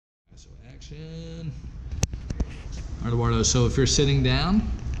Action. All right, Eduardo, so if you're sitting down,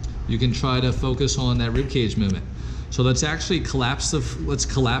 you can try to focus on that rib cage movement. So let's actually let's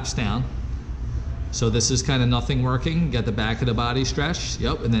collapse down. So this is kind of nothing working. Get the back of the body stretched.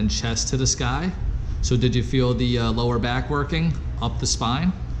 Yep, and then chest to the sky. So did you feel the lower back working up the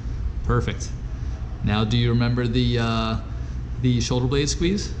spine? Perfect. Now, do you remember the shoulder blade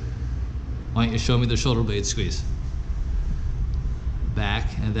squeeze? Why don't you show me the shoulder blade squeeze?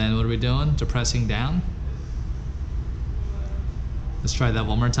 Back, and then what are we doing? Depressing down. Let's try that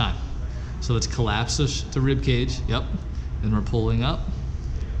one more time. So let's collapse the rib cage. Yep. And we're pulling up.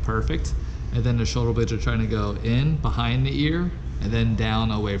 Perfect. And then the shoulder blades are trying to go in behind the ear and then down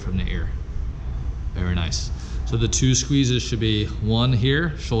away from the ear. Very nice. So the two squeezes should be one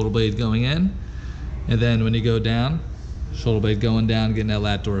here, shoulder blade going in, and then when you go down, shoulder blade going down, getting that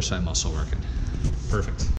lat dorsi muscle working. Perfect.